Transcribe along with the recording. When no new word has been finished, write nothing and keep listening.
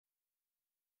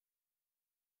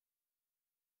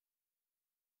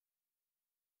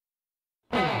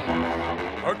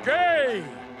Okay.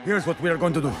 Here's what we are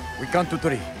going to do. We count to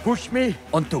 3. Push me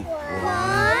on 2. 1.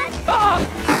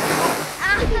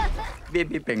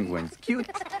 Baby penguins, cute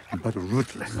but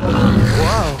ruthless.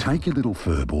 Wow. Take your little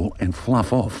fur ball and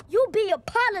fluff off. You be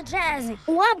apologizing,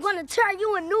 or I'm gonna turn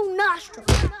you a new nostril.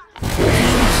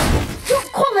 You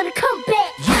call it a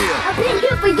comeback? Yeah. I've been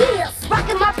here for years,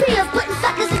 rocking my pills, putting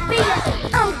suckers in fear.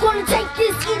 I'm gonna take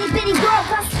this itty bitty girl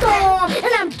by storm,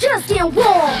 and I'm just getting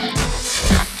warm.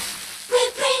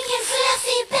 We're bringing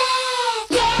Fluffy back.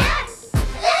 Yeah.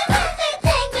 The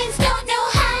penguins don't know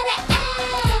how to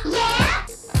act. Yeah.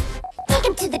 Take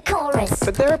him to the chorus.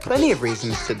 But there are plenty of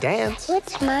reasons to dance.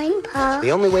 What's mine, Pa?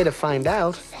 The only way to find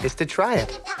out is to try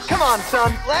it. Come on,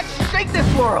 son. Let's shake this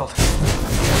world.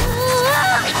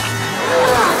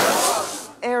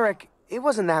 Erik, it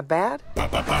wasn't that bad. A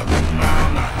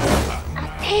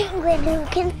penguin who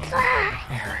can fly.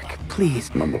 Erik,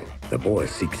 please. Mumble, the boy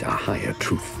seeks a higher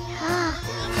truth.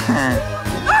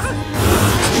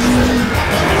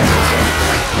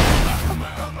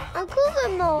 Uncle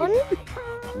Damon,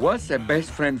 What's a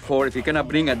best friend for if he cannot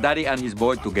bring a daddy and his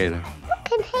boy together? what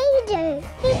can he do?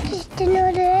 He's just an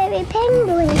ordinary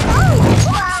penguin.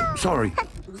 Oh! Sorry.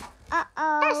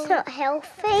 Uh-oh. That's not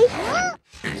healthy.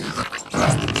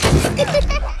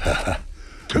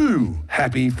 2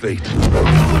 happy feet.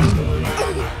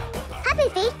 Happy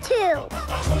feet too.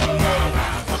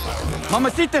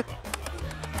 Mamacita!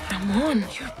 Ramon,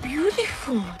 you're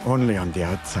beautiful. Only on the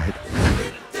outside.